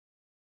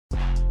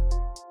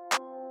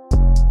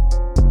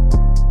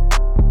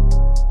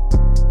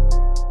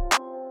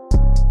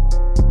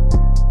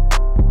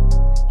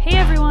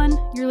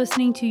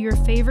listening to your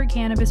favorite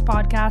cannabis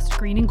podcast,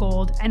 Green and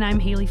Gold, and I'm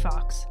Haley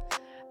Fox.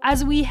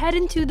 As we head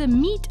into the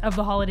meat of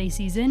the holiday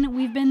season,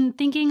 we've been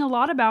thinking a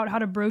lot about how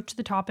to broach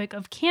the topic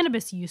of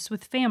cannabis use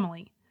with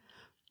family.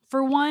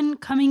 For one,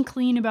 coming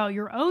clean about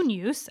your own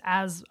use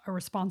as a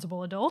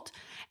responsible adult,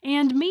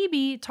 and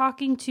maybe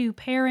talking to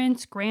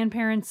parents,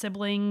 grandparents,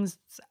 siblings,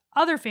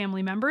 other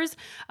family members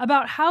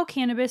about how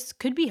cannabis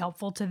could be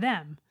helpful to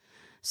them.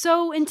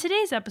 So in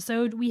today's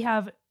episode, we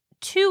have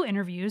 2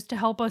 interviews to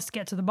help us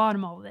get to the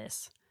bottom of all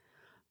this.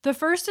 The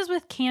first is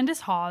with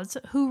Candace Hawes,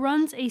 who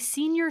runs a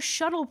senior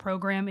shuttle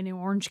program in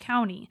Orange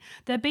County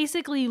that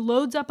basically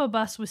loads up a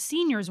bus with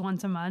seniors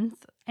once a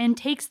month and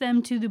takes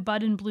them to the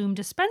Bud and Bloom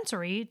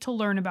dispensary to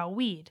learn about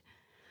weed.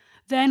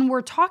 Then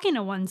we're talking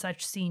to one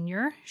such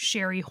senior,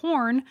 Sherry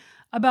Horn,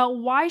 about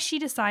why she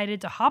decided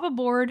to hop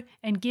aboard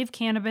and give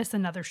cannabis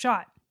another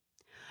shot.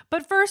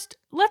 But first,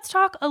 let's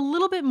talk a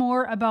little bit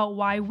more about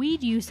why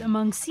weed use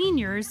among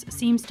seniors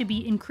seems to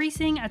be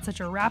increasing at such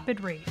a rapid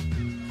rate.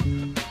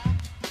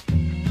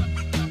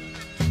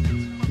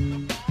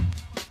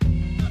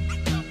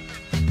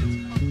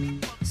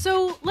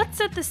 So let's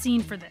set the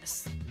scene for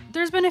this.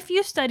 There's been a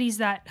few studies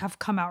that have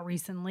come out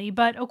recently,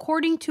 but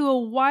according to a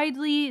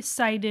widely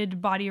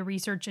cited body of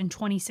research in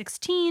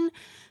 2016,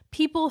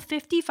 people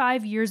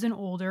 55 years and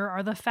older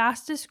are the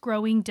fastest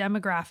growing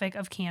demographic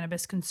of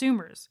cannabis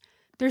consumers.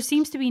 There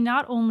seems to be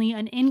not only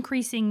an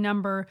increasing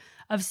number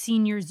of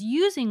seniors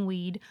using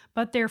weed,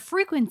 but their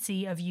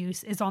frequency of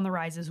use is on the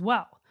rise as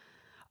well.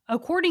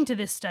 According to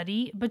this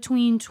study,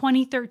 between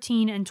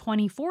 2013 and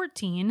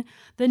 2014,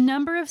 the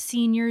number of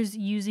seniors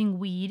using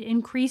weed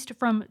increased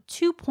from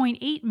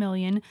 2.8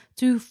 million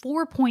to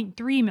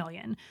 4.3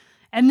 million,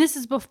 and this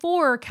is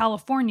before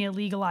California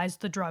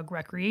legalized the drug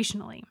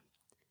recreationally.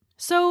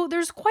 So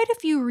there's quite a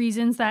few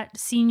reasons that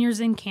seniors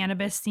and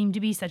cannabis seem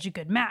to be such a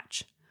good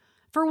match.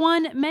 For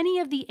one, many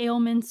of the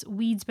ailments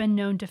weed's been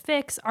known to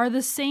fix are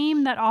the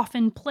same that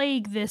often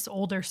plague this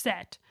older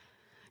set.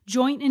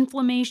 Joint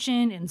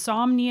inflammation,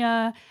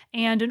 insomnia,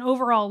 and an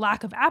overall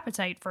lack of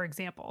appetite, for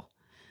example.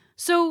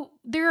 So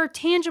there are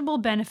tangible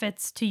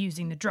benefits to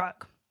using the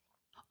drug.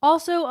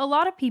 Also, a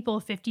lot of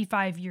people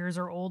 55 years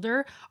or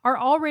older are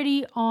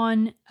already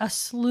on a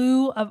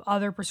slew of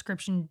other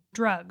prescription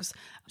drugs,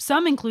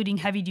 some including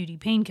heavy-duty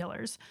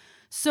painkillers.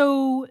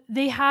 So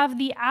they have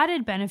the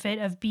added benefit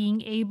of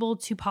being able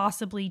to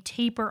possibly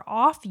taper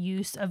off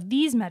use of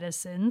these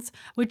medicines,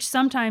 which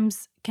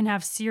sometimes can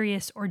have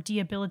serious or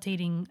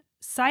debilitating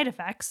side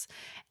effects,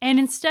 and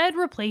instead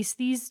replace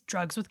these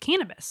drugs with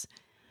cannabis.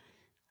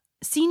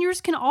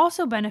 Seniors can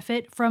also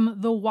benefit from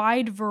the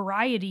wide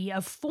variety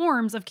of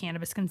forms of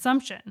cannabis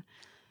consumption.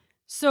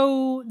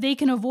 So they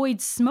can avoid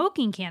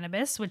smoking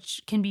cannabis,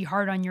 which can be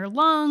hard on your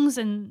lungs,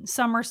 and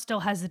some are still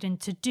hesitant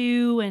to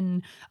do,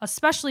 and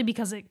especially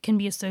because it can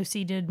be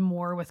associated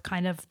more with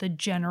kind of the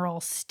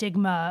general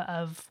stigma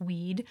of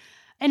weed.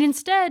 And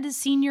instead,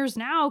 seniors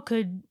now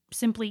could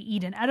simply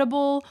eat an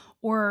edible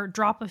or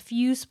drop a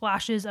few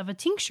splashes of a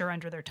tincture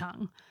under their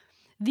tongue.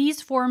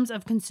 These forms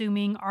of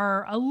consuming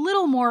are a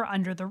little more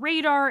under the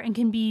radar and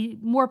can be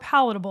more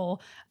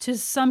palatable to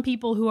some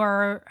people who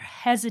are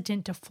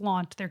hesitant to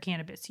flaunt their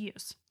cannabis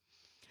use.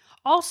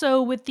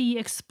 Also, with the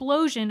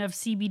explosion of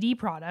CBD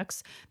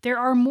products, there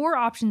are more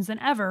options than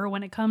ever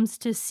when it comes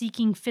to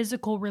seeking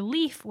physical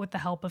relief with the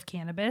help of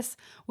cannabis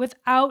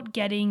without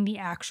getting the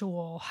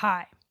actual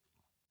high.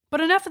 But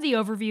enough of the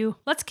overview,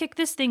 let's kick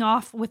this thing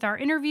off with our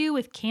interview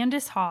with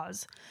Candace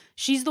Hawes.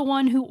 She's the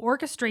one who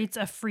orchestrates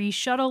a free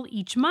shuttle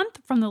each month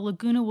from the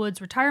Laguna Woods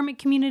retirement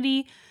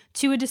community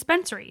to a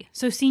dispensary,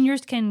 so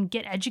seniors can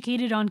get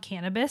educated on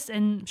cannabis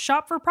and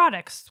shop for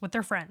products with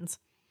their friends.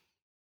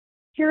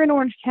 Here in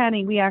Orange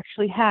County, we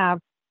actually have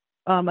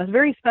a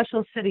very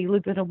special city,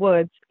 Laguna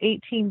Woods,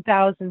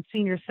 18,000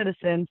 senior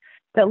citizens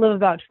that live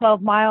about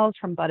 12 miles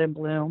from Bud and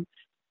Bloom,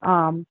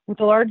 with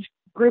a large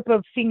group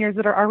of seniors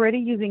that are already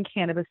using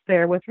cannabis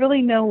there with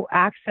really no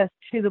access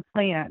to the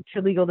plant,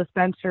 to legal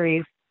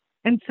dispensaries.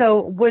 And so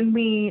when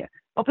we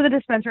opened the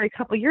dispensary a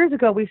couple of years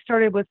ago, we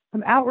started with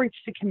some outreach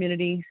to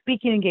community,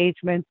 speaking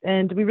engagements,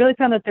 and we really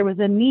found that there was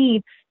a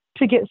need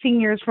to get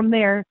seniors from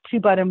there to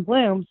Bud and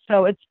Bloom.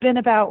 So it's been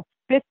about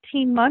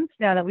 15 months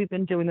now that we've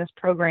been doing this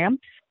program.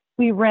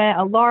 We rent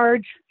a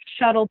large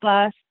shuttle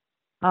bus,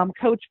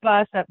 coach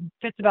bus that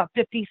fits about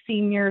 50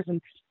 seniors,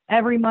 and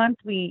every month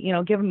we,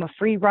 give them a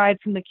free ride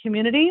from the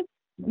community.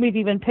 We've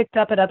even picked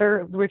up at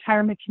other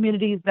retirement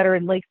communities that are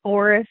in Lake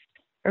Forest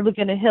or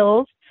Laguna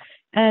Hills,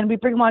 and we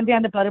bring them on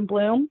down to Bud and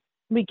Bloom.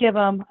 We give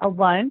them a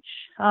lunch.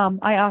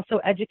 I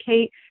also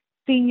educate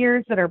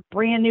seniors that are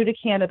brand new to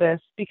cannabis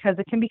because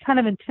it can be kind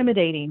of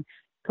intimidating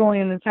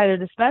going inside a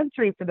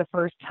dispensary for the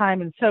first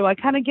time. And so I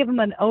kind of give them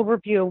an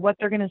overview of what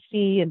they're going to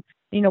see and,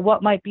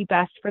 what might be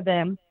best for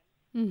them.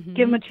 Mm-hmm.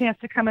 Give them a chance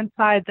to come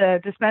inside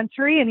the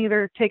dispensary and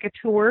either take a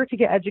tour to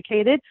get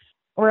educated,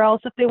 or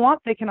else if they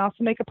want, they can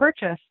also make a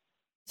purchase.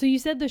 So you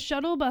said the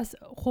shuttle bus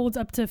holds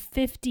up to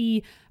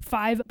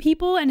 55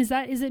 people, and is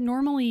it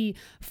normally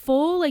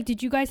full? Like,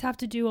 did you guys have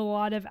to do a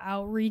lot of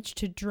outreach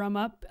to drum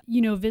up,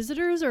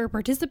 visitors or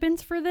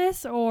participants for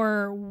this,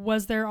 or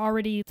was there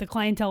already the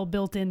clientele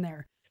built in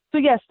there? So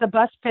yes, the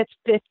bus fits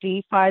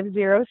 50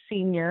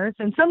 seniors,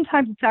 and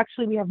sometimes it's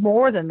actually we have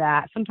more than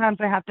that. Sometimes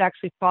I have to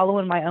actually follow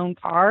in my own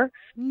car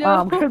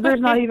No because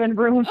there's not way. even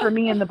room for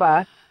me in the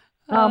bus.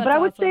 Oh, But that's I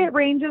would say awesome. it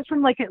ranges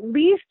from like at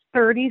least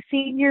 30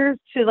 seniors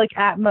to like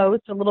at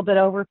most a little bit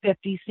over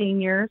 50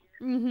 seniors.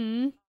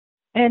 Mm-hmm.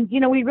 And,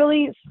 we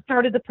really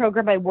started the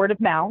program by word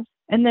of mouth.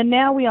 And then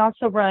now we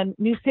also run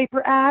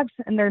newspaper ads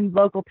and they're in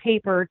local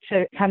paper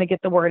to kind of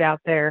get the word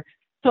out there.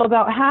 So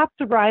about half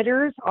the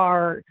riders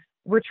are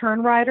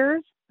return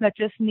riders that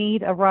just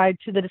need a ride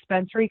to the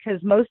dispensary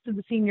because most of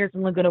the seniors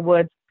in Laguna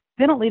Woods,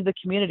 they don't leave the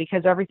community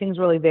because everything's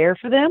really there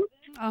for them.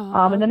 And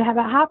Uh-huh. then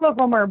half of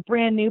them are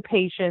brand new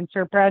patients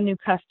or brand new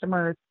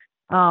customers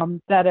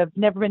that have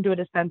never been to a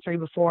dispensary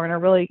before and are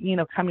really,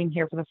 coming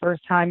here for the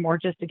first time or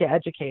just to get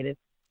educated.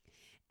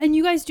 And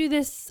you guys do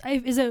this,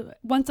 is it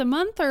once a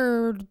month,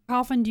 or how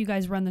often do you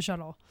guys run the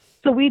shuttle?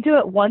 So we do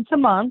it once a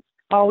month,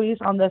 always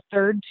on the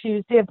third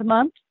Tuesday of the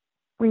month.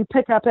 We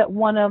pick up at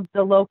one of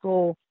the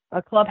local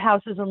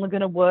clubhouses in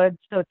Laguna Woods.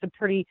 So it's a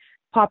pretty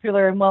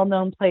popular and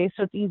well-known place.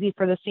 So it's easy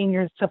for the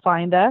seniors to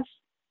find us.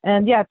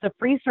 And yeah, it's a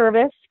free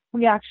service.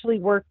 We actually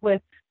work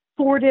with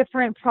 4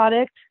 different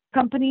product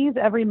companies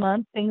every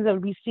month, things that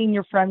would be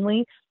senior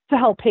friendly to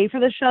help pay for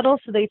the shuttle.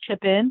 So they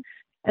chip in.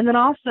 And then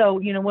also,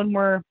 when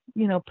we're,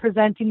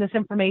 presenting this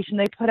information,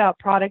 they put out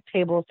product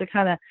tables to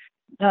kind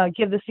of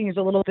give the seniors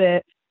a little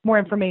bit more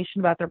information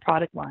about their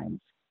product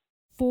lines.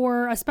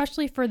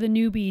 Especially for the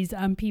newbies,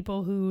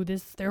 people who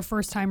their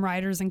first time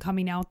riders and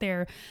coming out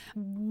there,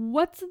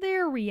 what's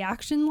their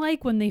reaction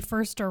like when they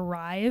first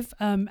arrive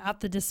at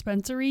the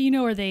dispensary?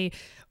 Are they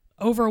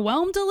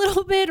overwhelmed a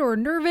little bit or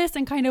nervous,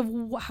 and kind of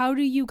how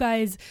do you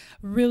guys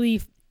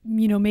really,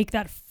 make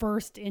that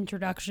first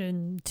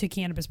introduction to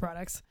cannabis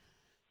products?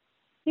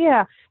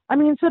 Yeah, I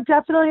mean, so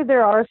definitely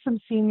there are some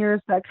seniors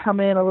that come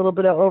in a little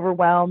bit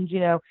overwhelmed.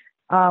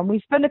 We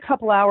spend a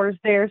couple hours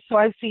there, so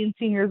I've seen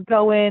seniors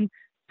go in,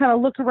 kind of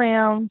look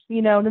around,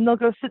 and then they'll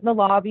go sit in the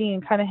lobby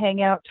and kind of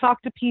hang out,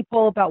 talk to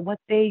people about what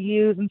they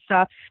use and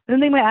stuff. And then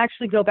they might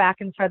actually go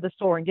back inside the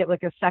store and get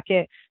like a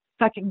second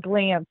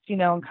glance,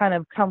 and kind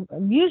of come.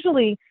 And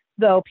usually,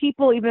 though,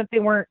 people, even if they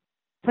weren't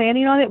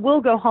planning on it,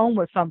 will go home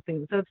with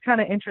something. So it's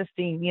kind of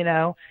interesting.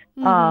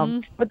 Mm-hmm.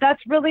 But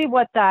that's really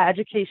what that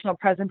educational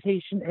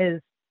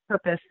presentation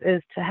purpose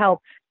is to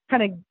help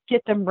kind of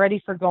get them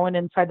ready for going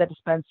inside the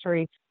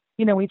dispensary.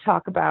 We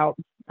talk about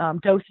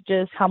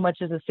dosages, how much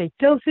is a safe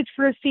dosage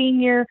for a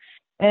senior,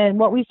 and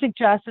what we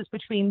suggest is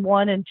between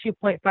 1 and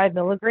 2.5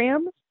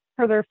 milligrams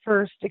for their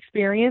first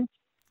experience,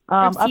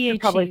 Of up to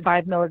probably THC.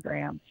 5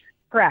 milligrams.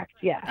 Correct,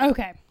 yeah.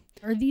 Okay.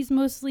 Are these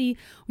mostly,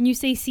 when you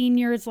say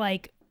seniors,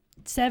 like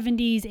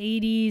 70s,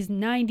 80s,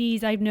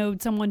 90s? I've known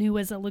someone who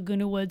was at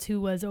Laguna Woods who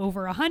was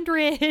over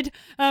 100.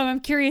 I'm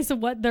curious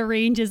what the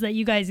range is that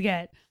you guys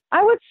get.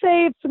 I would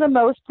say for the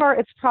most part,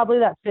 it's probably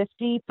that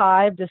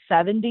 55 to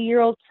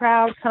 70-year-old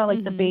crowd, kind of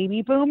like the Mm-hmm.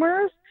 baby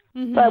boomers. But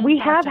Mm-hmm. we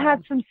have Gotcha.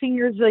 had some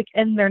seniors like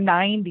in their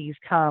 90s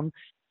come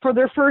for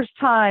their first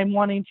time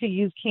wanting to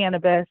use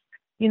cannabis,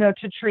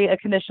 to treat a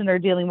condition they're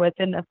dealing with.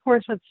 And of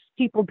course, with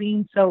people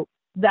being so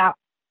that,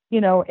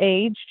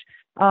 aged,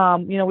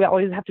 we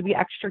always have to be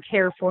extra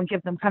careful and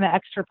give them kind of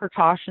extra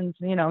precautions,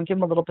 and give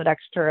them a little bit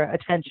extra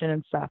attention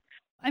and stuff.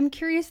 I'm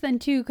curious then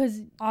too,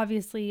 because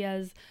obviously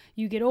as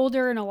you get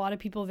older and a lot of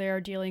people there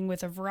are dealing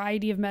with a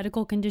variety of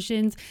medical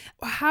conditions,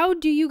 how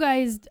do you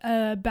guys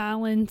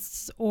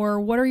balance, or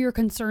what are your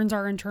concerns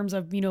are in terms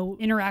of,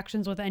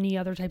 interactions with any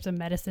other types of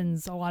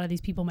medicines a lot of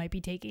these people might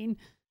be taking?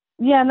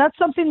 Yeah, and that's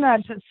something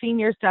that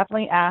seniors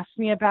definitely ask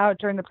me about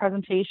during the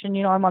presentation.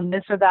 I'm on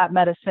this or that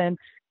medicine.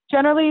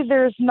 Generally,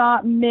 there's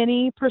not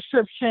many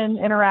prescription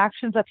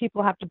interactions that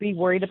people have to be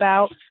worried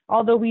about,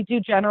 although we do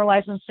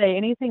generalize and say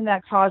anything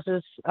that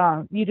causes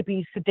you to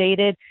be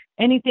sedated,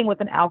 anything with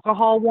an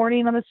alcohol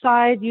warning on the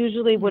side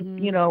usually would,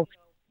 Mm-hmm.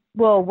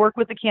 will work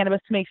with the cannabis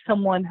to make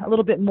someone a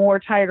little bit more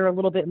tired or a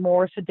little bit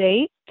more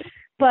sedate.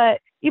 But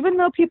even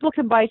though people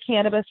can buy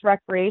cannabis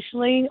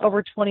recreationally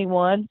over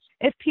 21,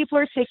 if people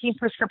are taking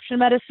prescription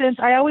medicines,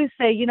 I always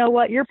say, you know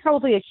what, you're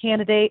probably a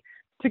candidate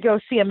to go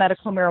see a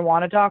medical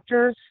marijuana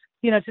doctor,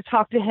 to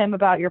talk to him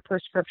about your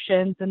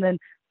prescriptions. And then,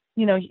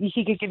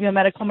 he could give you a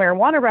medical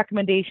marijuana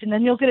recommendation,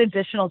 then you'll get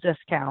additional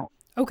discount.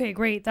 Okay,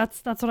 great.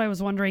 That's what I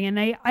was wondering. And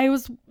I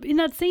was in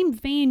that same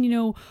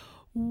vein,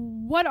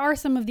 what are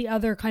some of the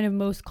other kind of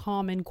most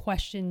common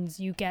questions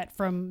you get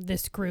from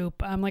this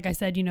group? Like I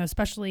said,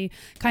 especially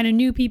kind of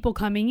new people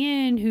coming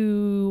in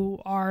who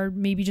are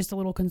maybe just a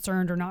little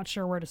concerned or not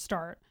sure where to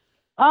start.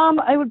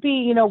 I would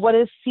be, what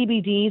is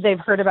CBD? They've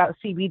heard about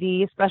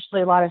CBD,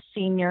 especially a lot of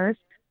seniors.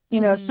 So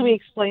we Mm-hmm.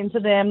 explain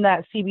to them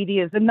that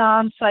CBD is a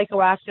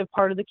non-psychoactive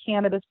part of the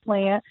cannabis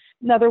plant.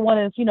 Another one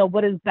is,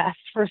 what is best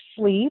for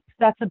sleep?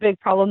 That's a big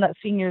problem that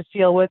seniors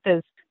deal with,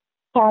 is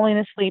falling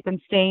asleep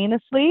and staying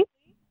asleep.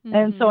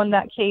 And so in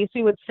that case,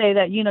 we would say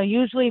that,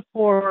 usually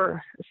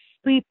for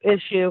sleep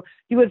issue,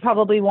 you would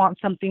probably want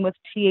something with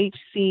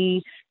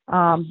THC.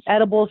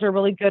 Edibles are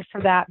really good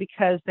for that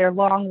because they're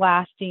long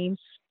lasting.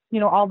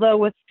 Although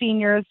with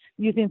seniors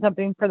using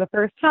something for the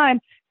first time,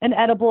 an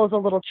edible is a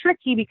little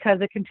tricky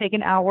because it can take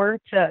an hour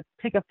to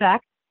take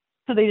effect.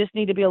 So they just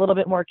need to be a little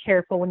bit more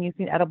careful when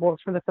using edibles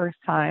for the first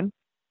time.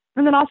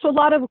 And then also a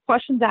lot of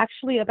questions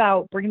actually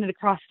about bringing it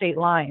across state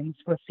lines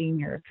with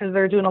seniors because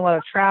they're doing a lot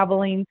of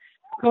traveling,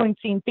 going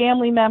seeing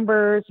family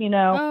members,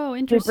 Oh,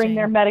 they bring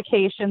their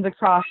interesting. medications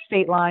across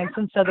state lines.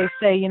 And so they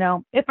say,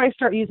 if I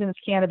start using this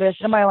cannabis,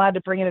 am I allowed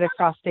to bring it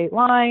across state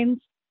lines?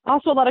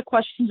 Also a lot of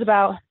questions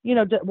about,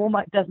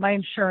 does my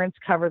insurance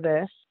cover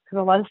this?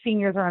 Because a lot of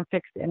seniors are on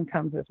fixed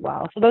incomes as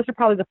well. So those are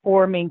probably the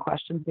four main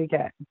questions we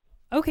get.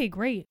 Okay,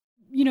 great.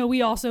 We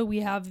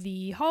have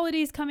the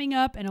holidays coming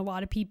up, and a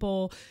lot of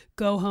people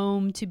go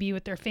home to be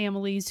with their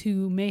families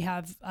who may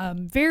have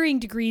varying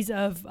degrees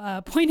of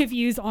point of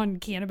views on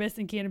cannabis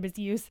and cannabis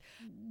use.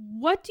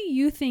 What do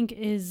you think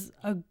is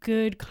a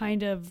good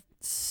kind of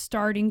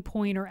starting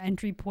point or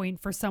entry point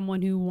for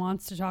someone who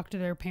wants to talk to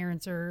their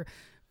parents or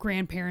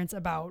grandparents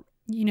about,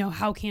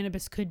 how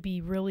cannabis could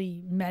be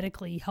really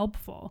medically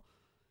helpful?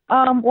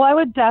 Well, I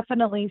would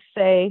definitely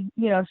say,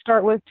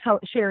 start with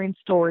sharing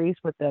stories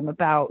with them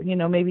about,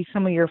 maybe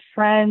some of your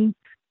friends,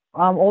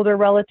 older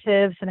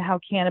relatives, and how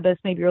cannabis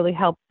maybe really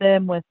helped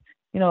them with,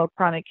 a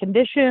chronic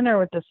condition or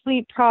with a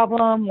sleep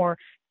problem or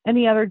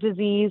any other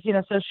disease.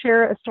 So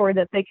share a story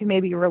that they can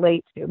maybe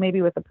relate to,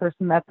 maybe with a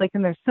person that's like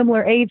in their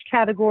similar age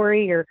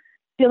category or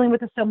dealing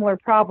with a similar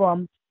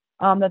problem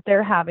that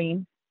they're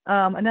having.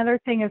 Another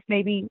thing is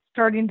maybe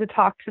starting to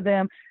talk to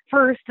them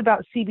first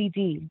about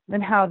CBD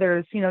and how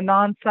there's,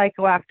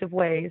 non-psychoactive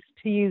ways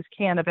to use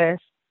cannabis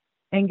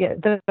and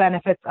get the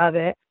benefits of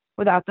it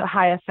without the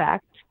high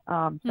effect.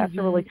 That's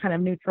a really kind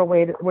of neutral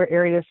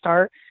area to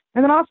start.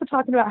 And then also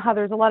talking about how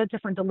there's a lot of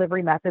different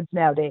delivery methods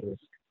nowadays.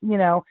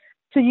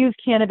 To use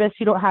cannabis,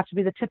 you don't have to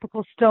be the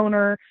typical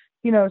stoner,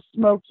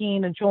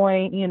 smoking a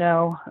joint,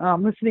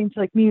 listening to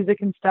like music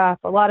and stuff.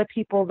 A lot of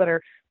people that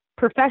are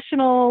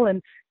professional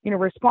and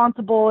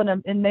responsible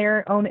and in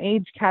their own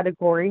age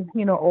category,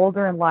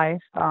 older in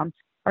life,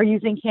 are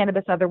using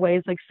cannabis other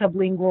ways like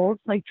sublinguals,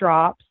 like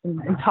drops and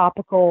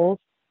topicals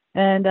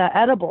and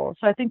edibles.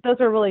 So I think those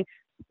are really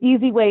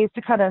easy ways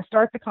to kind of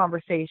start the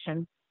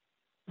conversation.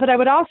 But I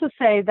would also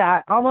say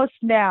that almost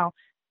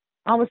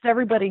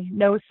everybody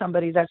knows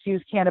somebody that's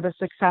used cannabis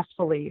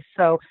successfully.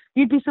 So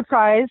you'd be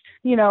surprised,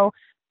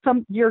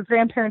 your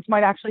grandparents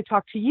might actually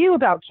talk to you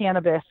about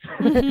cannabis.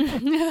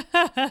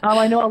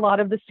 I know a lot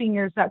of the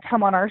seniors that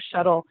come on our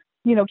shuttle,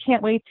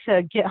 can't wait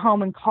to get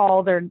home and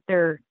call their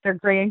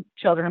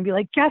grandchildren and be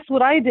like, guess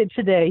what I did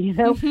today?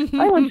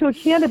 I went to a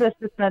cannabis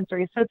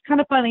dispensary. So it's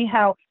kind of funny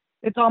how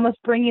it's almost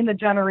bringing the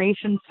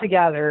generations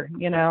together,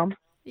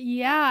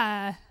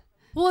 Yeah.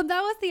 Well,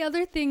 that was the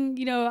other thing,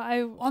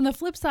 on the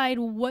flip side,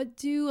 what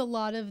do a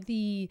lot of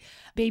the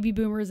baby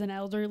boomers and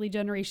elderly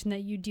generation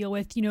that you deal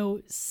with,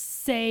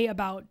 say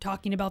about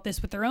talking about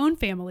this with their own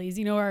families,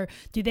 or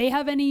do they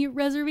have any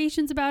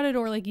reservations about it?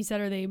 Or like you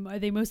said, are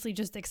they mostly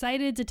just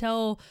excited to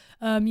tell,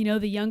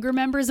 the younger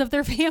members of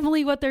their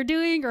family what they're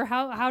doing, or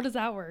how does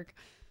that work?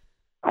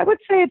 I would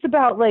say it's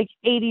about like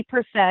 80%,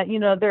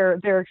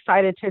 they're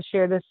excited to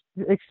share this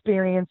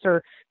experience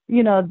or,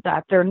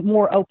 that they're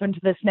more open to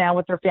this now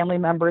with their family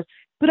members.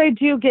 But I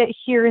do get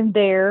here and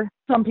there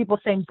some people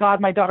saying, God,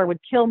 my daughter would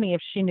kill me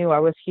if she knew I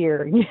was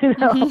here,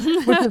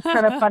 which is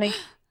kind of funny.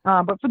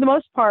 But for the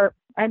most part,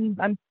 I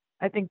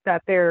think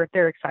that they're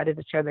excited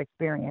to share the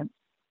experience.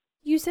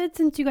 You said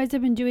since you guys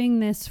have been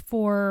doing this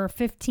for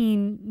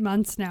 15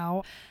 months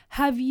now,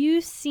 have you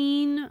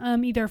seen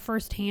either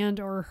firsthand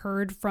or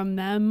heard from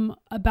them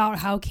about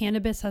how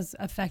cannabis has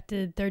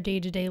affected their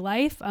day-to-day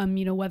life?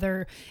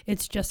 Whether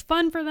it's just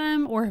fun for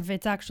them or if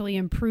it's actually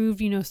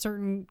improved,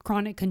 certain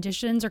chronic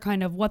conditions, or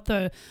kind of what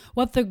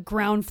the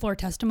ground floor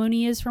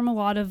testimony is from a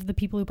lot of the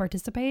people who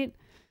participate?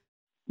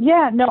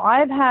 Yeah, no,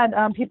 I've had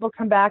people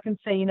come back and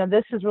say,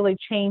 this has really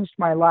changed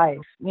my life.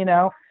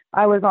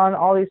 I was on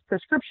all these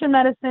prescription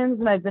medicines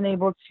and I've been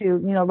able to,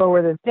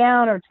 lower this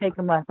down or take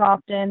them less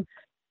often.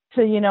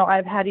 To,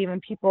 I've had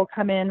even people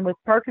come in with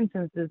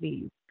Parkinson's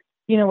disease,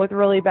 with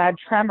really bad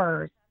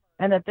tremors,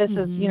 and that this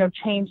has,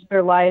 changed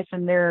their life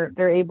and they're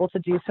able to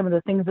do some of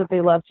the things that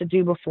they loved to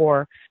do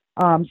before.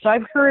 So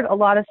I've heard a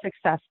lot of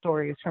success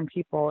stories from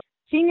people.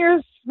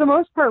 Seniors, for the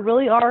most part,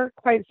 really are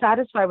quite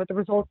satisfied with the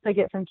results they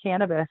get from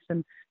cannabis.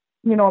 And,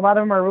 a lot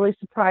of them are really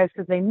surprised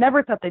because they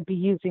never thought they'd be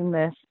using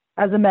this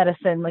as a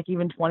medicine, like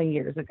even 20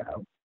 years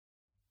ago.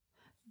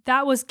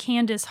 That was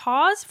Candace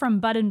Hawes from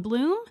Bud and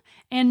Bloom.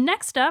 And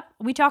next up,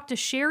 we talked to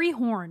Sherry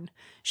Horn.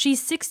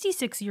 She's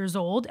 66 years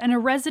old and a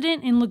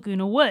resident in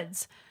Laguna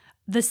Woods,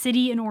 the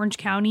city in Orange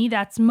County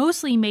that's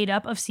mostly made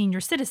up of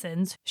senior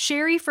citizens.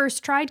 Sherry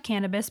first tried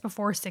cannabis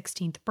before her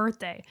 16th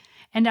birthday,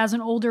 and as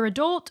an older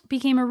adult,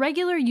 became a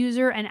regular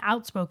user and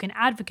outspoken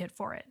advocate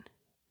for it.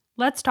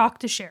 Let's talk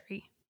to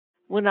Sherry.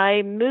 When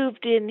I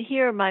moved in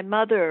here, my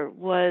mother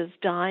was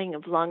dying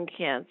of lung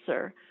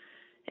cancer,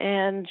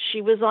 and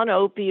she was on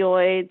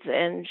opioids,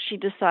 and she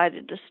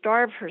decided to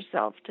starve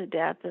herself to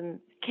death. And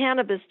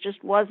cannabis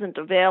just wasn't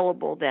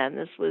available then.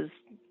 This was,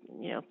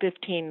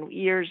 15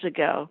 years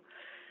ago.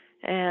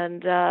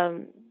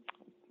 And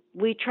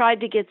we tried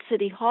to get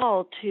City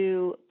Hall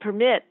to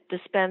permit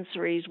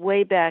dispensaries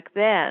way back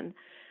then.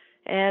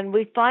 And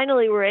we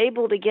finally were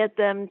able to get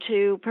them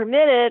to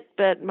permit it,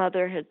 but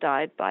Mother had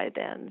died by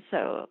then.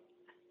 So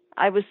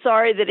I was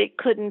sorry that it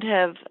couldn't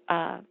have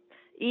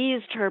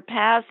eased her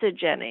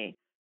passage any.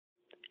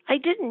 I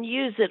didn't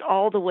use it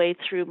all the way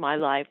through my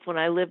life. When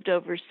I lived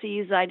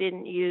overseas, I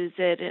didn't use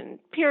it, and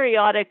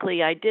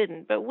periodically I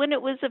didn't. But when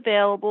it was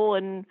available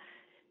and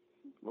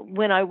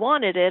when I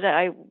wanted it,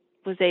 I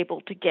was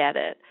able to get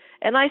it.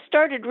 And I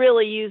started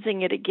really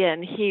using it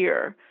again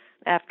here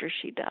after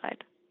she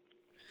died.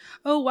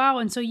 Oh, wow.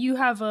 And so you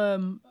have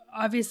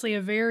obviously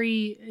a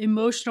very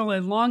emotional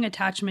and long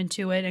attachment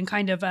to it, and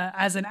kind of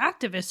as an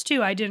activist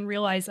too. I didn't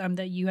realize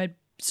that you had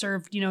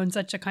served, in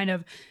such a kind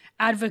of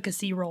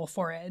advocacy role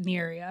for it in the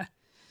area.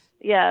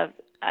 Yeah,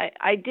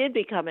 I did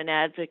become an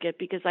advocate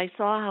because I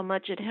saw how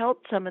much it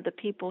helped some of the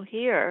people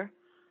here.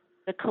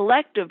 The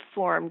collective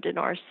formed in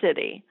our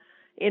city,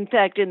 in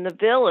fact, in the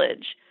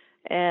village.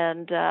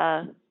 And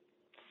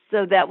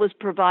so that was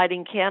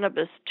providing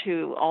cannabis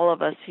to all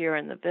of us here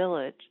in the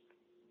village.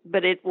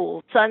 But it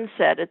will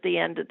sunset at the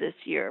end of this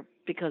year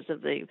because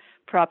of the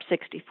Prop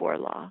 64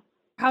 law.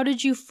 How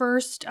did you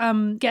first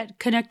get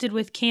connected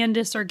with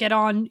Candace or get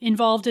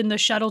involved in the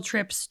shuttle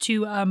trips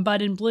to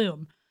Bud and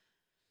Bloom?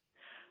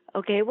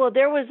 Okay, well,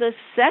 there was a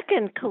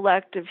second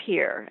collective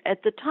here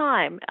at the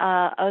time,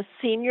 a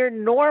Senior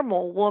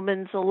Normal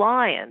Women's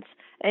Alliance.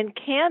 And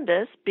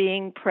Candace,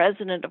 being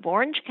president of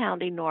Orange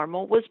County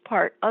Normal, was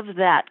part of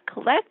that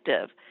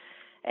collective.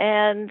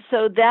 And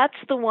so that's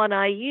the one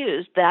I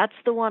used. That's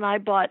the one I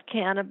bought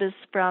cannabis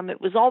from.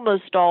 It was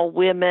almost all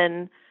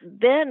women.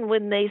 Then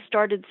when they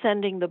started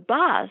sending the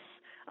bus,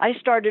 I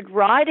started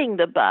riding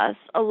the bus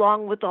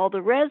along with all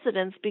the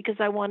residents because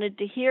I wanted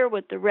to hear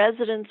what the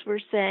residents were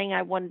saying.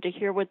 I wanted to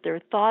hear what their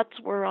thoughts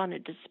were on a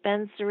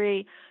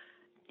dispensary.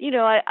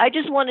 I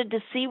just wanted to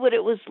see what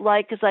it was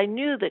like because I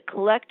knew that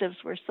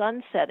collectives were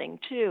sunsetting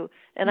too,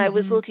 and I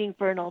was looking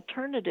for an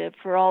alternative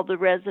for all the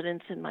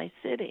residents in my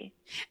city.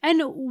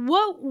 And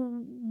what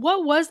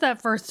was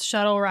that first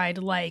shuttle ride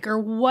like, or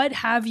what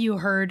have you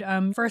heard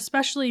for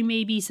especially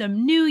maybe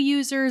some new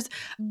users?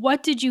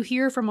 What did you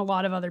hear from a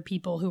lot of other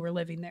people who were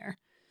living there?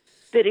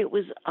 That it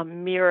was a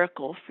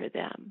miracle for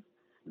them.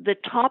 The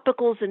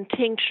topicals and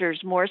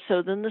tinctures more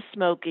so than the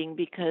smoking,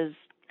 because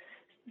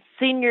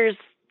seniors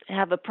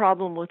have a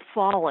problem with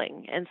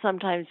falling, and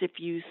sometimes if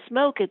you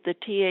smoke it, the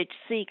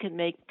THC can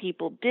make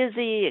people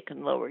dizzy, it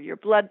can lower your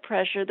blood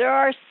pressure. There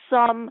are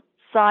some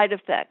side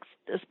effects,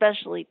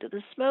 especially to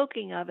the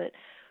smoking of it,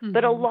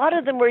 but a lot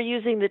of them were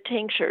using the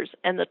tinctures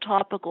and the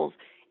topicals,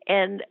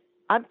 and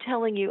I'm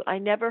telling you, I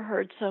never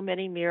heard so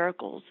many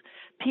miracles.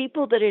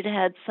 People that had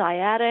had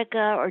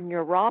sciatica or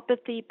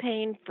neuropathy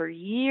pain for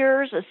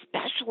years,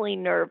 especially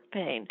nerve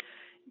pain,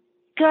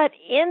 got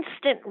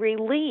instant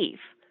relief.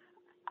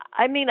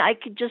 I mean, I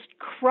could just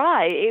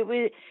cry. It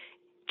was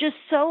just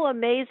so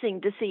amazing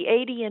to see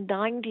 80 and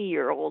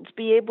 90-year-olds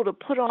be able to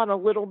put on a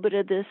little bit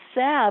of this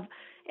salve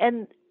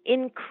and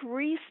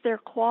increase their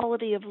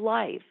quality of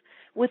life.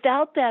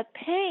 Without that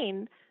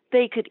pain,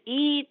 they could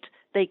eat,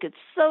 they could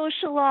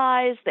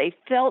socialize, they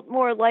felt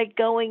more like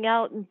going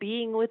out and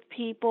being with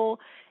people,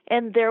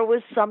 and there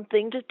was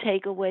something to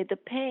take away the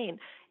pain.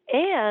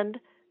 And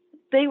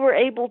they were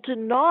able to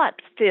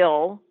not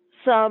fill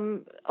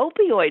some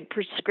opioid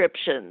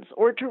prescriptions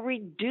or to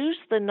reduce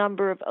the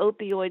number of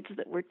opioids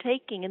that we're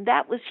taking. And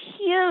that was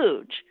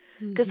huge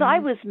because I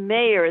was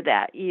mayor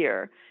that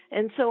year.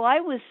 And so I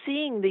was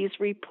seeing these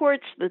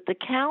reports that the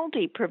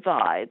county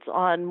provides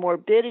on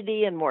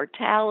morbidity and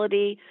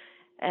mortality.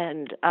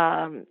 And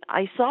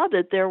I saw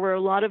that there were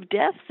a lot of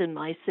deaths in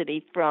my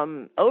city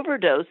from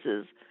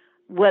overdoses,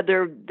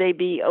 whether they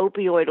be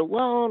opioid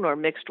alone or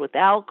mixed with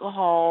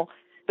alcohol.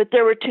 But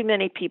there were too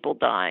many people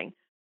dying.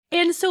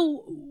 And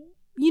so,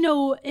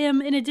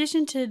 in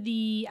addition to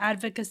the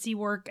advocacy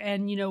work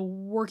and,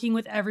 working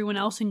with everyone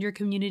else in your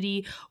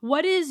community,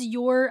 what is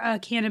your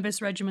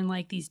cannabis regimen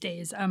like these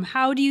days?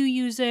 How do you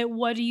use it?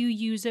 What do you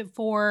use it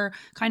for?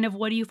 Kind of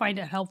what do you find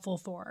it helpful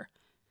for?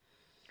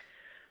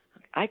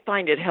 I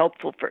find it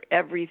helpful for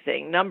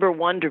everything. Number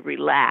one, to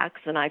relax.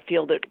 And I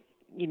feel that,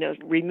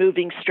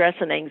 removing stress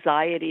and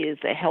anxiety is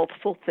a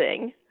healthful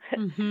thing.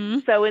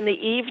 So in the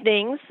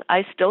evenings,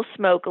 I still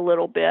smoke a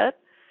little bit.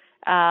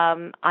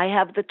 I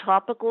have the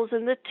topicals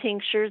and the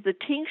tinctures. The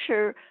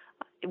tincture,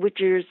 which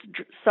is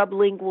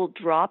sublingual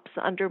drops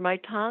under my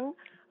tongue,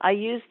 I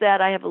use that.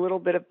 I have a little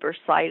bit of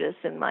bursitis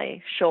in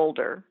my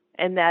shoulder,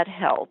 and that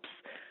helps.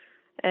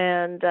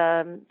 And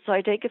so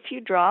I take a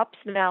few drops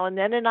now and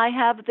then, and I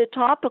have the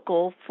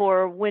topical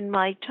for when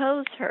my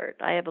toes hurt.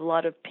 I have a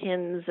lot of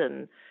pins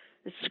and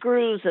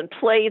screws and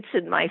plates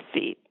in my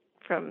feet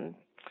from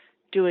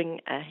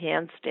doing a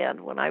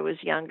handstand when I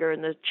was younger,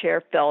 and the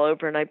chair fell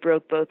over and I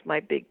broke both my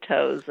big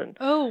toes. And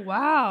Oh,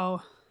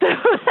 wow.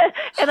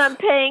 and I'm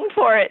paying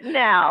for it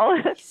now.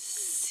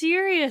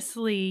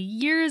 Seriously,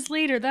 years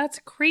later, that's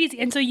crazy.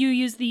 And so you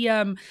use the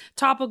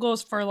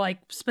topicals for like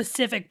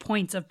specific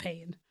points of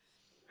pain.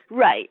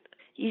 Right.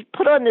 You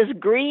put on this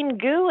green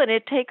goo and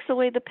it takes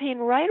away the pain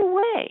right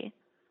away.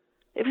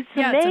 It's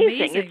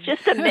amazing. It's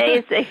just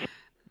amazing.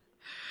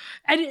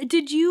 And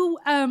did you,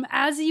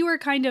 as you were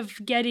kind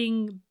of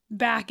getting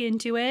back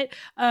into it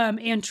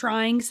and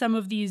trying some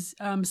of these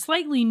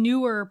slightly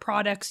newer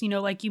products,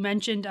 like you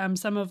mentioned,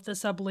 some of the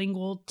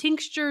sublingual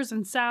tinctures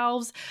and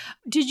salves,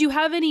 did you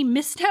have any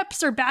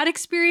missteps or bad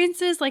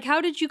experiences? Like, how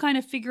did you kind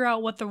of figure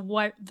out what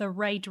the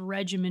right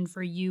regimen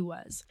for you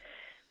was?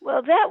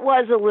 Well, that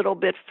was a little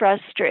bit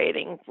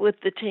frustrating with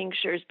the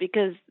tinctures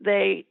because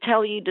they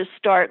tell you to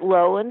start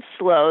low and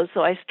slow.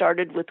 So I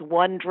started with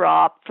 1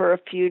 drop for a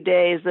few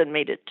days, then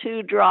made it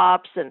 2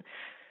 drops. And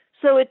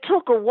so it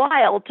took a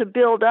while to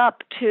build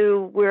up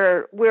to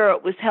where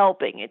it was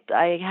helping.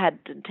 I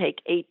had to take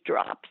 8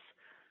 drops.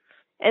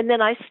 And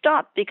then I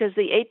stopped because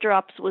the 8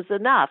 drops was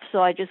enough.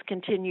 So I just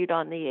continued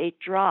on the 8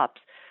 drops.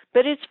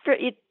 But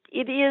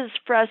it is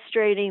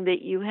frustrating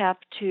that you have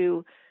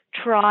to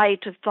try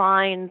to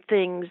find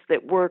things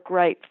that work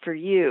right for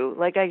you.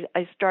 Like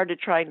I started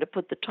trying to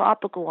put the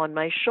topical on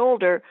my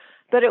shoulder,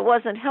 but it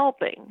wasn't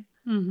helping.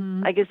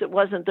 Mm-hmm. I guess it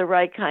wasn't the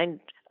right kind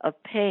of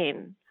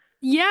pain.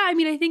 Yeah, I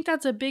mean, I think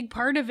that's a big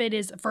part of it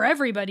is for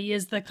everybody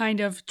is the kind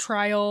of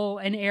trial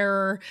and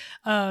error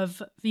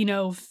of,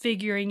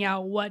 figuring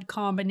out what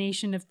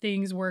combination of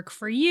things work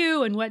for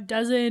you and what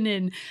doesn't.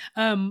 And,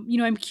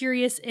 I'm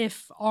curious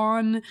if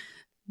on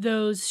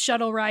those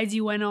shuttle rides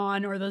you went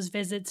on or those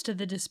visits to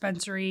the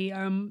dispensary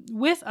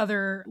with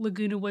other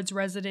Laguna Woods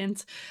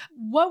residents,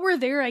 what were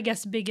their, I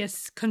guess,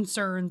 biggest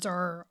concerns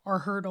or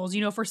hurdles,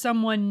 for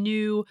someone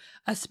new,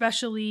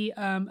 especially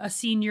a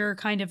senior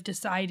kind of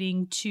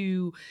deciding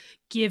to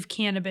give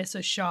cannabis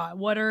a shot?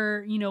 What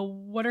are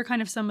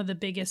kind of some of the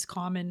biggest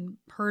common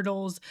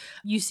hurdles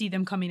you see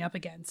them coming up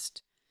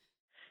against?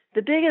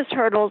 The biggest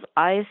hurdles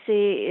I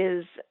see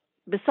is,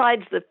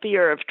 besides the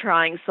fear of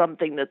trying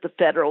something that the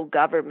federal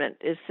government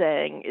is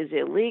saying is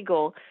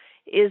illegal,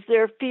 is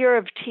their fear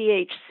of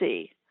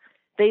THC.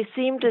 They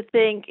seem to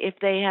think if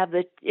they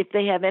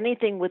have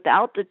anything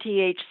without the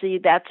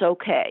THC, that's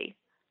okay,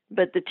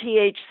 but the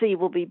THC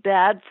will be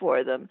bad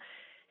for them.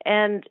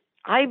 And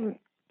I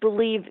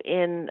believe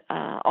in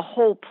a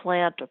whole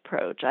plant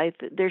approach.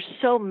 There's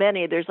so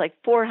many. There's like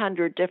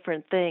 400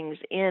 different things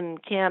in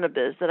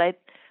cannabis that I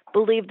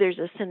believe there's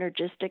a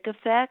synergistic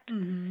effect.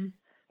 Mm-hmm.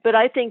 But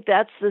I think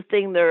that's the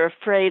thing they're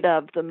afraid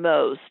of the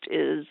most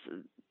is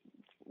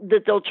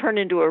that they'll turn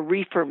into a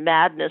reefer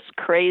madness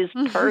crazed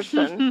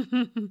person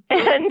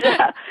and,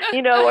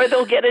 or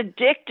they'll get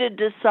addicted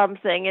to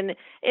something. And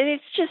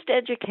it's just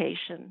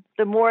education.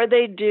 The more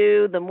they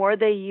do, the more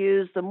they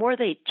use, the more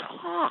they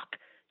talk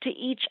to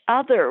each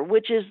other,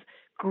 which is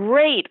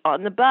great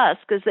on the bus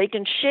because they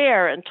can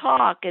share and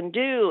talk and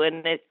do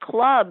and at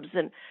clubs.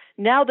 And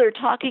now they're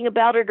talking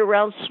about it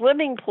around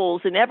swimming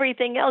pools and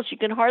everything else. You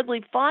can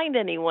hardly find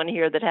anyone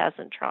here that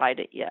hasn't tried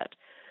it yet.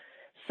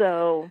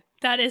 So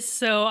that is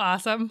so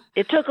awesome.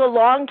 It took a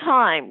long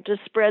time to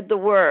spread the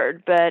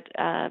word, but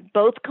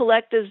both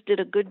collectives did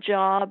a good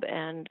job,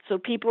 and so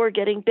people are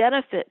getting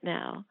benefit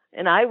now.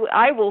 And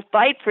I will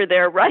fight for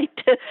their right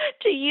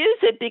to use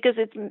it because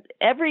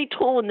every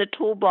tool in the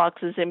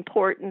toolbox is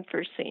important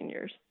for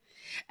seniors.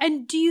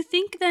 And do you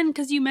think then,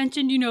 because you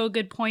mentioned, a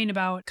good point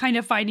about kind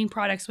of finding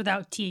products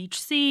without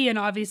THC, and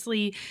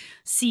obviously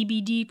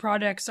CBD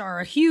products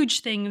are a huge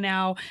thing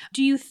now.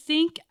 Do you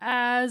think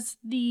as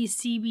the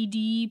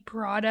CBD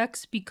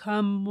products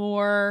become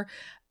more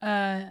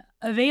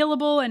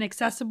available and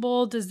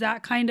accessible, does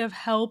that kind of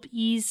help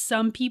ease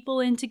some people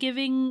into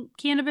giving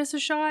cannabis a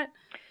shot?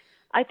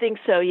 I think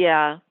so,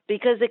 yeah,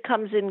 because it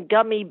comes in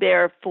gummy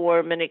bear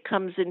form and it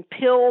comes in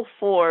pill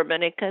form,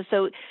 and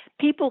so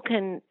people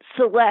can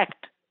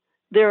select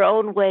their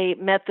own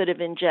method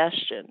of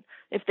ingestion.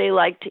 If they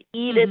like to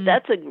eat it,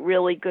 that's a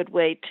really good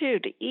way too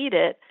to eat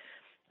it,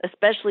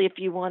 especially if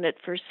you want it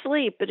for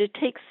sleep. But it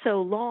takes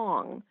so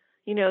long,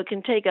 it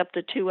can take up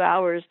to 2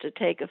 hours to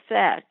take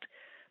effect.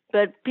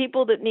 But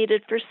people that need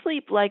it for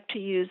sleep like to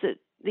use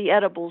the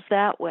edibles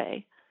that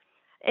way.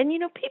 And,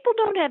 people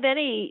don't have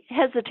any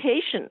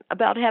hesitation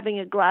about having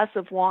a glass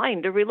of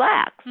wine to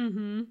relax.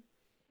 Mm-hmm.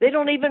 They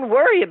don't even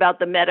worry about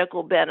the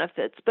medical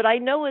benefits. But I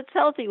know it's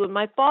healthy. When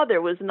my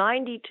father was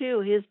 92,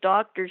 his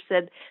doctor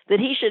said that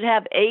he should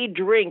have a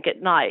drink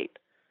at night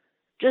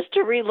just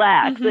to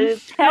relax. Mm-hmm.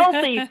 It's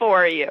healthy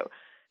for you.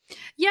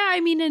 Yeah, I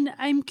mean, and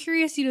I'm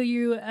curious,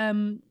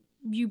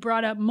 you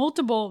brought up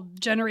multiple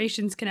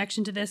generations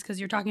connection to this because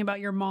you're talking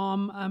about your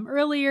mom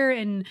earlier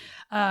and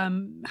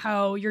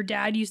how your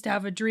dad used to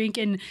have a drink.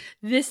 And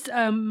this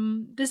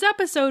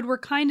episode, we're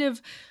kind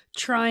of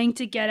trying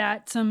to get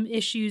at some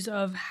issues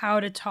of how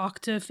to talk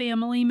to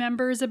family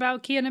members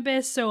about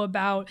cannabis. So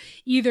about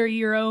either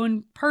your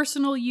own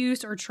personal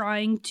use or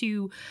trying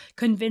to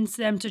convince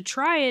them to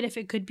try it if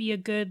it could be a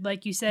good,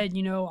 like you said,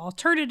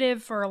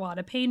 alternative for a lot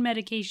of pain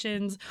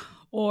medications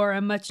or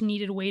a much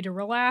needed way to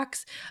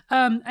relax.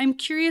 I'm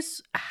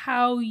curious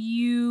how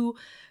you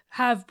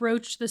have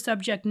broached the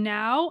subject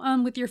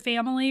now with your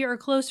family or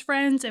close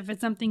friends, if it's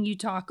something you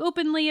talk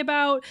openly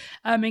about,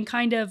 and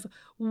kind of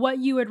what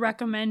you would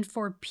recommend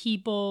for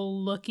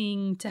people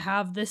looking to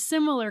have this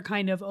similar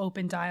kind of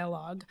open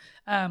dialogue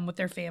with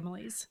their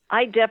families.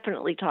 I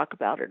definitely talk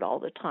about it all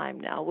the time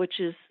now, which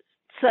is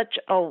such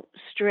a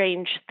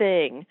strange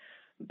thing.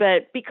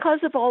 But because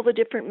of all the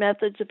different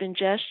methods of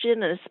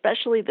ingestion, and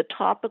especially the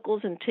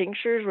topicals and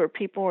tinctures where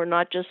people are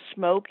not just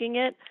smoking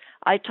it,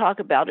 I talk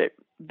about it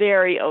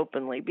very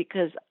openly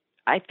because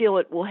I feel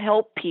it will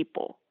help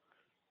people.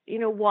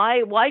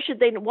 Why should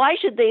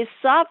they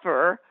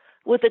suffer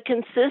with a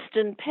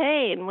consistent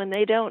pain when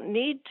they don't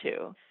need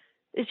to?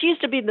 It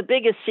used to be the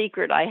biggest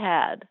secret I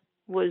had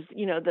was,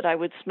 that I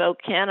would smoke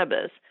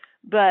cannabis,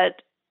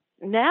 but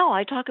now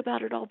I talk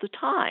about it all the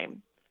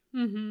time.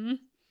 Mm-hmm.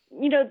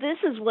 This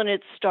is when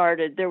it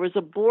started. There was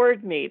a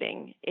board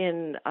meeting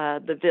in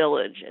the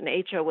village, an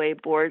HOA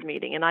board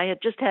meeting, and I had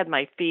just had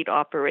my feet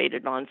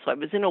operated on, so I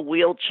was in a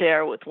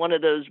wheelchair with one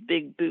of those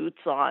big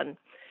boots on.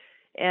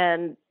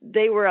 And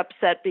they were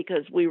upset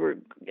because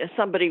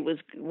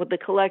the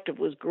collective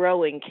was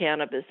growing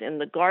cannabis in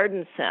the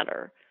garden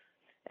center.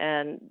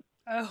 And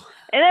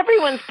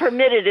everyone's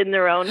permitted in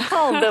their own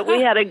home, but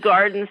we had a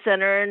garden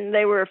center, and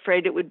they were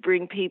afraid it would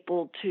bring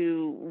people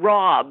to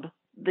rob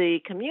the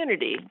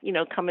community,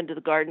 come into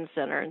the garden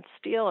center and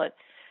steal it.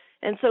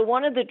 And so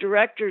one of the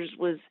directors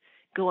was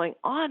going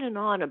on and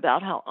on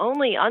about how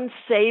only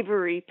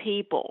unsavory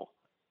people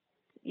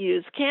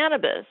use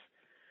cannabis.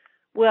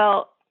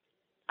 Well,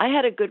 I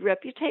had a good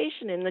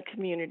reputation in the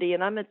community,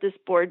 and I'm at this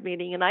board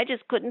meeting, and I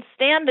just couldn't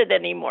stand it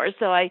anymore.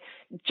 So I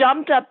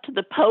jumped up to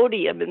the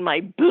podium in my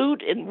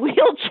boot and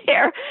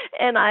wheelchair,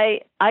 and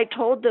I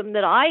told them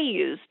that I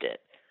used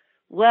it.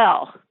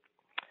 Well,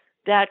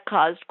 that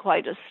caused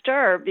quite a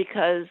stir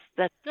because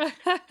that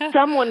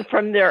someone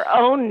from their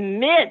own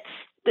midst,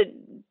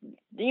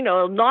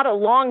 not a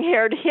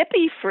long-haired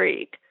hippie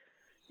freak,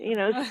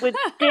 would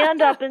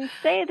stand up and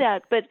say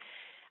that. But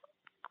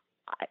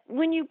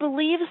when you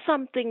believe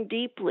something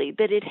deeply,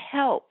 that it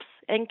helps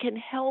and can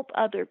help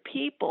other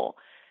people,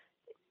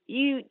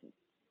 you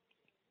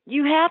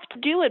have to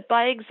do it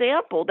by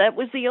example. That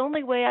was the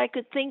only way I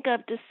could think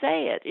of to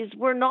say it, is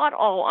we're not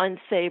all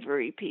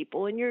unsavory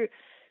people, and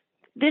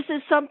this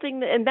is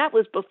something, and that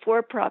was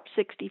before Prop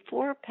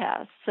 64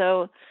 passed.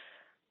 So,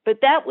 but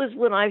that was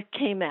when I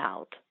came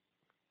out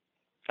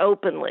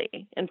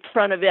openly in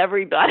front of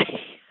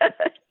everybody.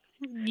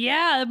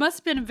 Yeah, it must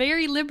have been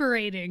very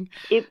liberating.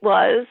 It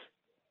was,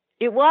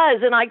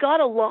 and I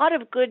got a lot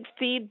of good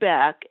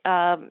feedback.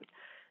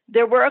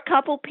 There were a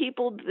couple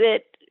people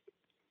that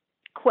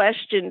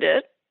questioned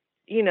it,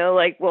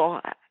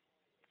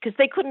 because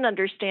they couldn't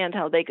understand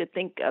how they could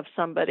think of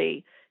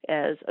somebody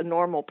as a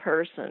normal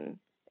person,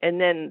 and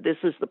then this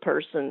is the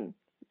person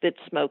that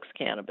smokes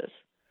cannabis.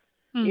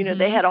 Mm-hmm.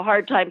 They had a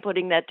hard time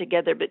putting that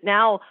together, but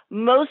now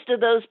most of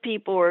those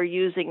people are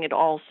using it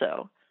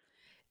also.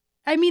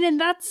 I mean,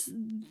 and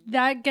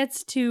that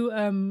gets to,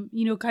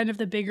 kind of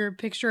the bigger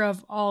picture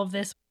of all of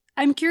this.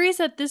 I'm curious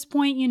at this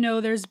point,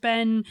 there's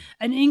been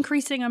an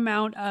increasing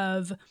amount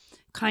of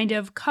kind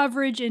of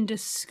coverage and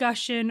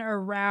discussion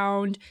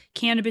around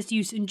cannabis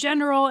use in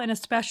general, and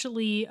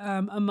especially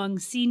among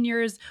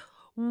seniors.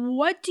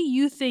 What do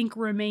you think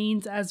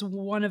remains as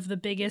one of the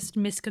biggest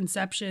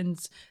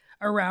misconceptions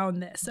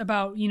around this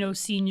about,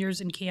 seniors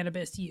and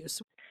cannabis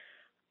use?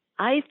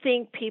 I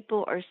think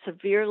people are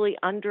severely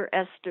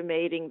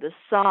underestimating the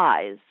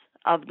size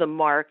of the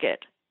market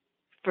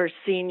for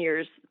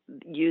seniors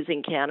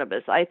using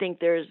cannabis. I think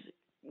there's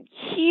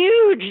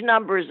huge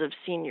numbers of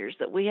seniors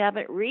that we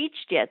haven't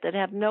reached yet that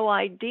have no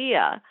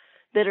idea,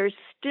 that are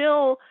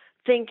still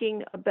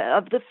thinking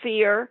of the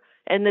fear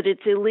and that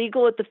it's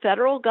illegal at the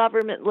federal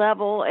government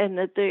level, and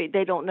that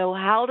they don't know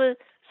how to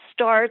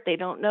start, they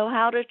don't know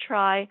how to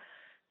try.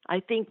 I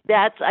think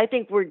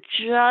we're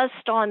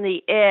just on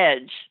the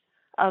edge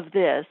of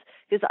this,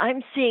 because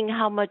I'm seeing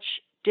how much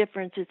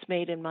difference it's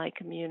made in my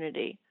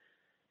community.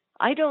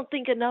 I don't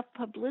think enough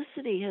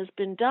publicity has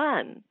been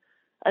done,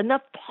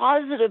 enough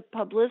positive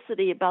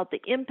publicity about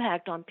the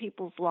impact on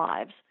people's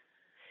lives.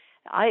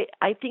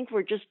 I think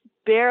we're just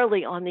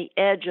barely on the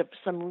edge of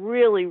some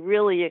really,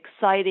 really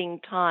exciting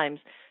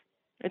times.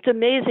 It's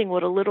amazing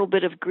what a little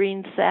bit of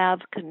green salve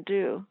can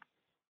do.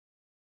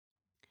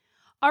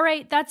 All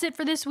right, that's it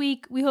for this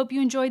week. We hope you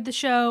enjoyed the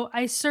show.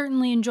 I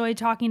certainly enjoyed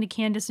talking to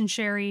Candace and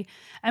Sherry,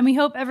 and we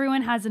hope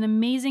everyone has an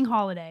amazing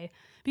holiday.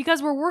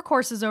 Because we're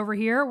workhorses over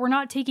here, we're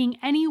not taking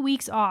any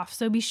weeks off,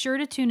 so be sure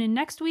to tune in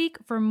next week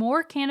for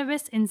more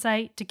cannabis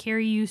insight to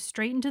carry you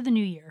straight into the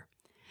new year.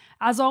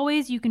 As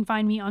always, you can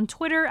find me on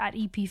Twitter at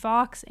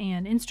EPFox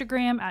and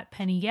Instagram at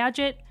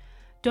PennyGadget.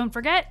 Don't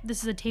forget,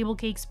 this is a Table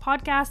Cakes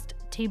podcast.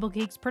 Table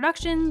Cakes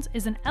Productions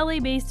is an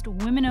LA-based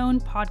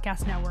women-owned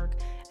podcast network,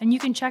 and you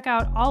can check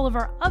out all of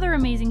our other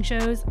amazing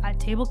shows at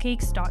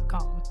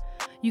tablecakes.com.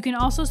 You can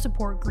also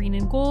support Green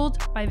and Gold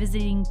by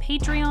visiting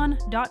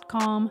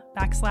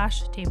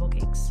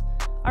patreon.com/tablecakes.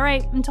 All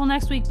right, until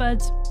next week,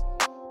 buds.